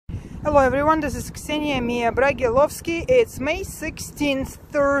Hello everyone, this is Ksenia Mia Bragilovsky. It's May 16th,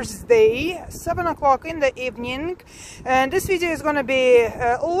 Thursday, 7 o'clock in the evening, and this video is gonna be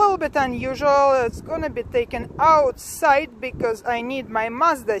a little bit unusual. It's gonna be taken outside because I need my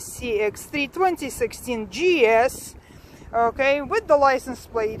Mazda CX-3 2016 GS, okay, with the license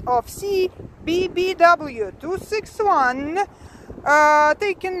plate of CBBW261,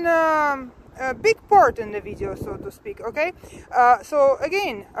 taken a big part in the video, so to speak. Okay, so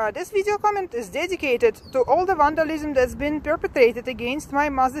again, this video comment is dedicated to all the vandalism that's been perpetrated against my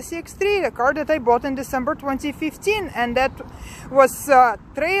Mazda CX-3, the car that I bought in December 2015, and that was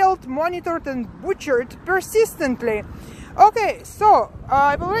trailed, monitored and butchered persistently. Okay, so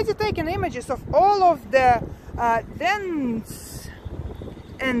I've already taken images of all of the dents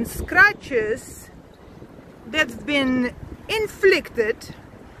and scratches that's been inflicted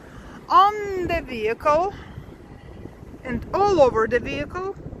on the vehicle and all over the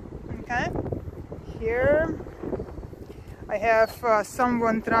vehicle. Okay, here I have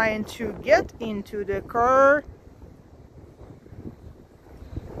someone trying to get into the car.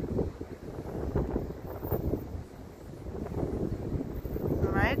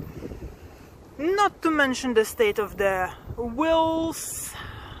 All right, not to mention the state of the wheels.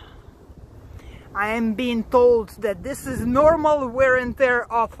 I am being told that this is normal wear and tear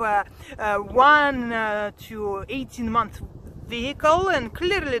of a 1 to 18-month vehicle, and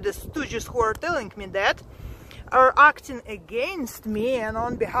clearly the stooges who are telling me that are acting against me and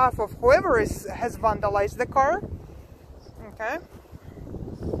on behalf of whoever has vandalized the car. Okay,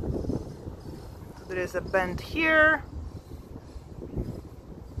 so there is a bend here.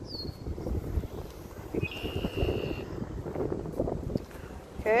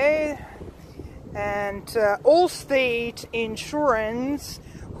 Okay, and Allstate Insurance,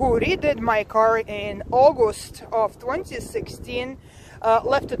 who redid my car in August of 2016,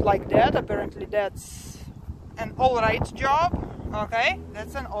 left it like that. Apparently that's an alright job. Okay,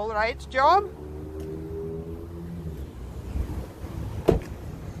 that's an alright job.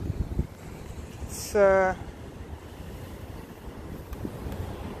 It's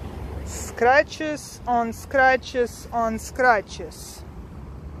scratches on scratches on scratches.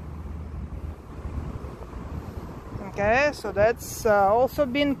 Okay, so that's also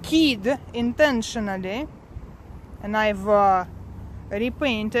been keyed intentionally, and I've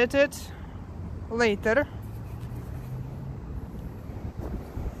repainted it later.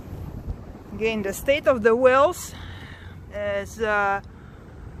 Again, the state of the wheels is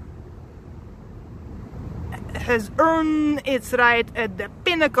has earned its right at the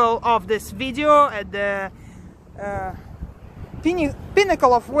pinnacle of this video, at the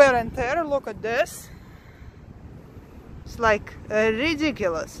pinnacle of wear and tear. Look at this. It's like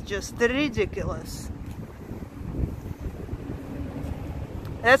ridiculous, just ridiculous.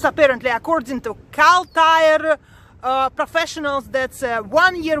 That's apparently, according to Cal Tire professionals, that's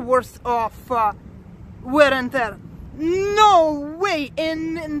 1 year worth of wear and tear. No way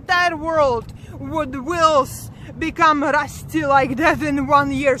in the entire world would wheels become rusty like that in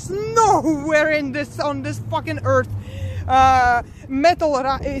 1 year. Nowhere in this, on this fucking earth, metal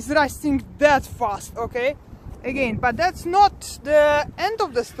is rusting that fast. Okay. Again, but that's not the end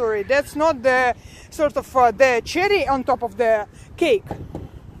of the story. That's not the sort of the cherry on top of the cake.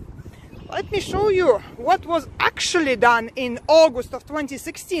 Let me show you what was actually done in August of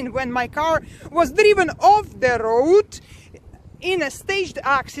 2016, when my car was driven off the road in a staged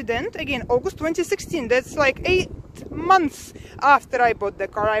accident. Again, August 2016, that's like 8 months after I bought the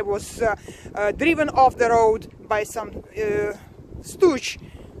car. I was driven off the road by some stooge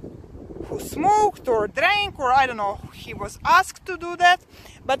who smoked or drank, or I don't know, he was asked to do that,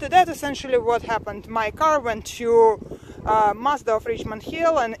 but that's essentially what happened. My car went to Mazda of Richmond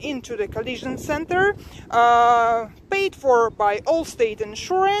Hill and into the collision center, paid for by Allstate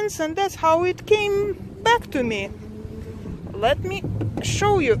Insurance, and that's how it came back to me. Let me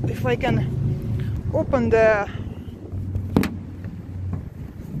show you if I can open the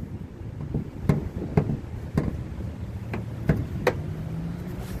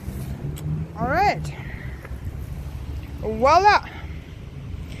Alright, voila!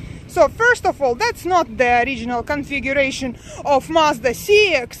 So first of all, that's not the original configuration of Mazda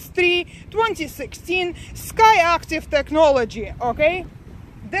CX-3 2016 Sky Active technology, okay?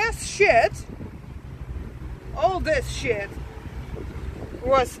 This shit, all this shit,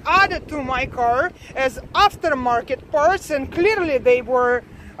 was added to my car as aftermarket parts, and clearly they were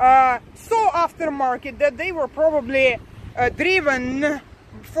so aftermarket that they were probably driven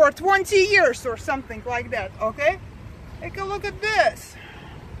for 20 years or something like that. Okay, take a look at this.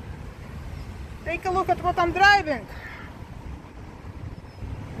 Take a look at what I'm driving.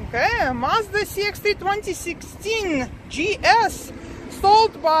 Okay, Mazda CX-3 2016 GS,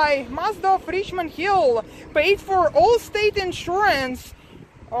 sold by Mazda of Richmond Hill, paid for all state insurance,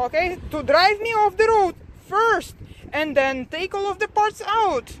 okay, to drive me off the road first and then take all of the parts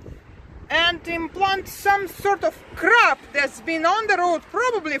out and implant some sort of crap that's been on the road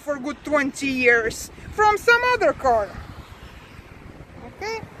probably for good 20 years from some other car.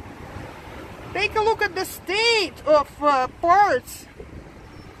 Okay, take a look at the state of parts.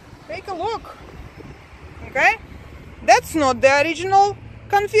 Take a look. Okay, that's not the original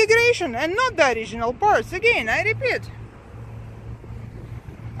configuration and not the original parts. Again, I repeat,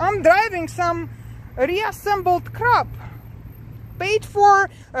 I'm driving some reassembled crap paid for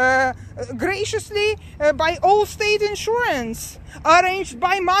graciously by Allstate Insurance, arranged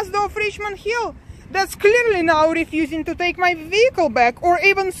by Mazda of Richmond Hill, that's clearly now refusing to take my vehicle back or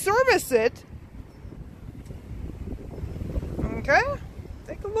even service it. Okay,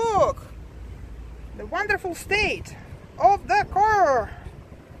 take a look. The wonderful state of the car.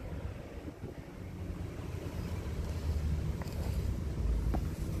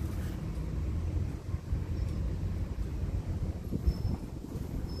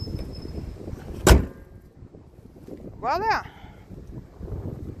 Voila!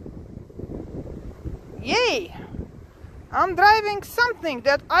 Yay! I'm driving something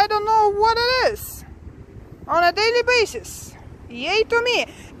that I don't know what it is on a daily basis. Yay to me!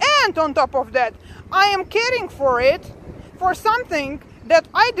 And on top of that, I am caring for it, for something that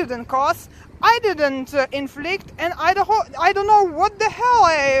I didn't cause, I didn't inflict, and I don't know what the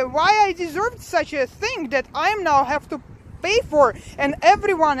hell, why I deserved such a thing that I now have to pay for, and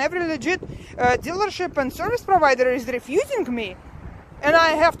every legit dealership and service provider is refusing me, and I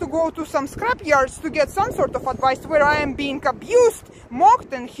have to go to some scrap yards to get some sort of advice where I am being abused,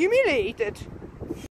 mocked and humiliated.